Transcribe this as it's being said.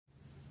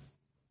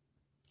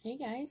Hey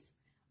guys,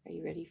 are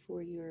you ready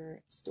for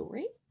your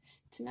story?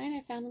 Tonight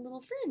I found a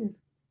little friend,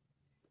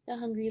 the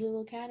hungry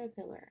little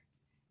caterpillar,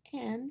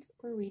 and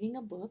we're reading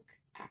a book,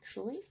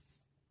 actually,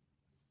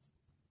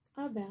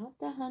 about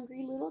the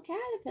hungry little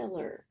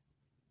caterpillar.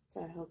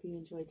 So I hope you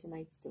enjoyed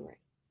tonight's story.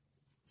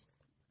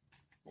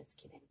 Let's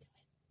get into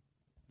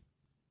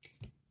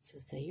it. So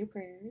say your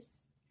prayers,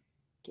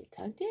 get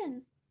tucked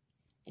in,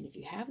 and if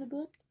you have the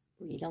book,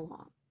 read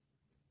along.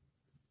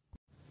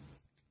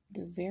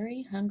 The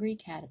Very Hungry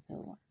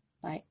Caterpillar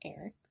by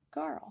Eric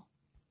Garl.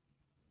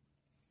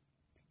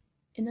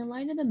 In the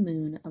light of the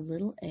moon, a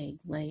little egg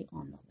lay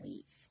on the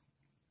leaf.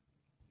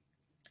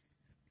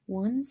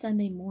 One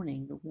Sunday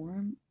morning, the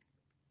warm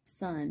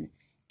sun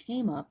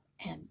came up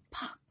and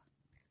pop!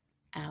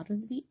 Out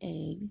of the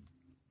egg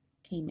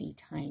came a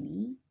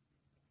tiny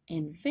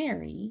and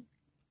very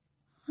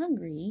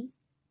hungry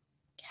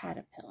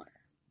caterpillar.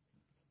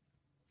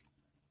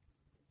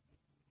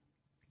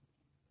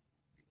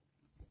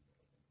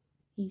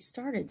 He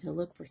started to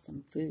look for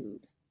some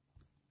food.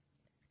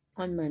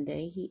 On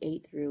Monday, he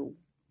ate through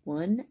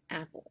one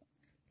apple,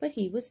 but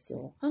he was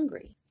still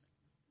hungry.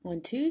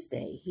 On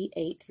Tuesday, he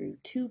ate through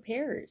 2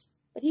 pears,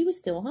 but he was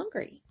still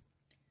hungry.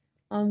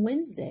 On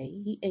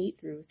Wednesday, he ate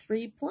through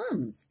 3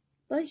 plums,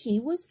 but he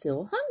was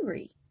still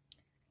hungry.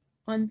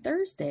 On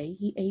Thursday,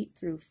 he ate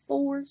through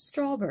 4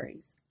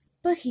 strawberries,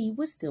 but he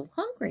was still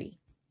hungry.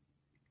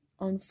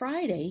 On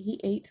Friday, he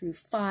ate through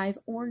 5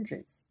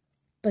 oranges,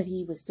 but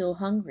he was still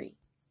hungry.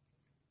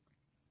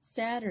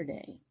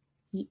 Saturday,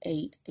 he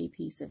ate a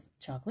piece of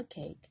chocolate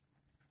cake,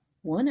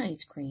 1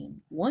 ice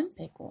cream, 1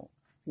 pickle,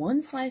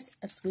 1 slice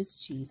of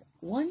Swiss cheese,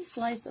 1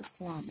 slice of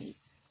salami,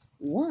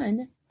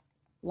 1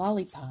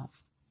 lollipop,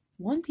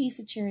 1 piece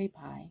of cherry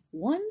pie,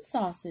 1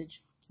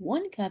 sausage,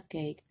 1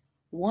 cupcake,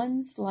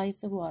 1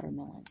 slice of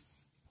watermelon.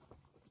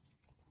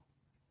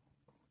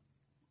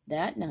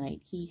 That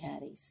night he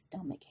had a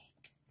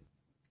stomachache.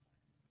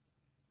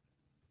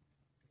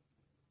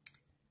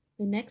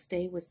 The next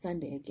day was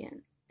Sunday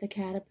again. The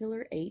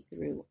caterpillar ate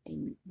through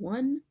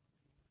one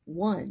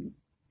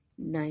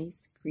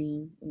nice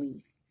green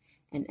leaf,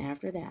 and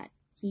after that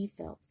he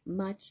felt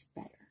much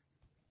better.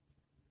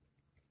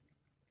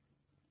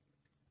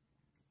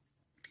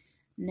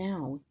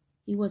 Now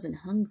he wasn't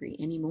hungry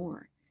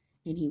anymore,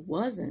 and he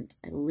wasn't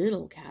a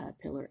little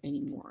caterpillar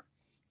anymore.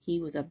 He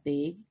was a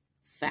big,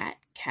 fat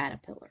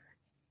caterpillar.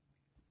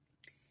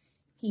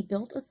 He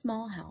built a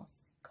small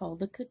house called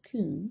the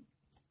cocoon,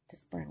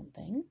 this brown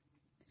thing,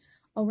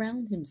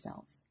 around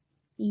himself.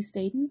 He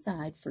stayed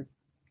inside for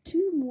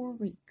 2 more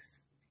weeks.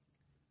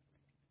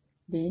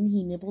 Then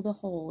he nibbled a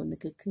hole in the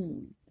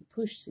cocoon and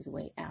pushed his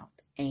way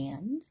out,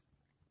 and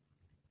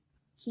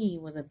he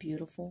was a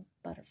beautiful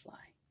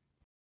butterfly.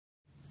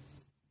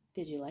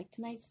 Did you like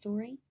tonight's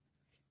story?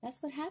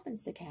 That's what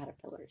happens to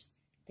caterpillars.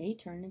 They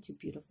turn into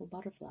beautiful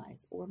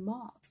butterflies or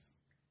moths.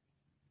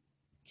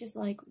 Just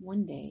like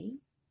one day,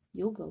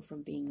 you'll go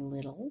from being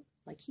little,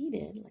 like he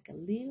did, like a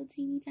little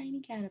teeny tiny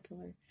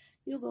caterpillar.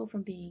 You'll go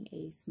from being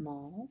a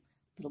small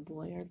little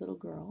boy or little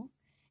girl,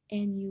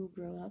 and you'll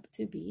grow up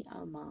to be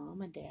a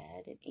mom, a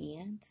dad, an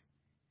aunt,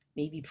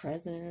 maybe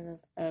president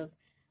of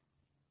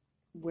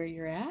where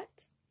you're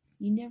at.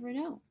 You never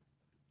know.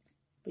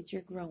 But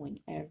you're growing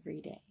every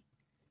day.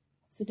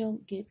 So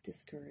don't get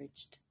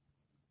discouraged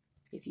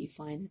if you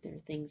find that there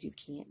are things you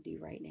can't do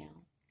right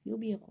now. You'll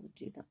be able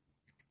to do them.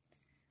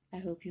 I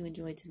hope you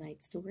enjoyed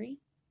tonight's story.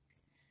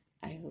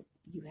 I hope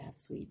you have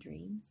sweet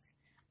dreams.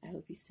 I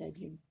hope you said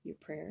your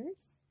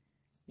prayers.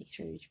 Make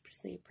sure you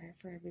say a prayer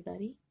for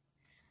everybody.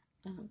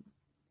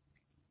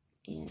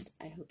 And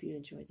I hope you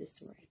enjoyed the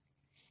story.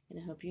 And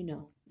I hope you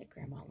know that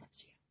Grandma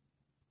loves you.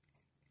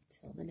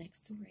 Till the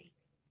next story.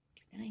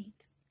 Good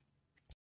night.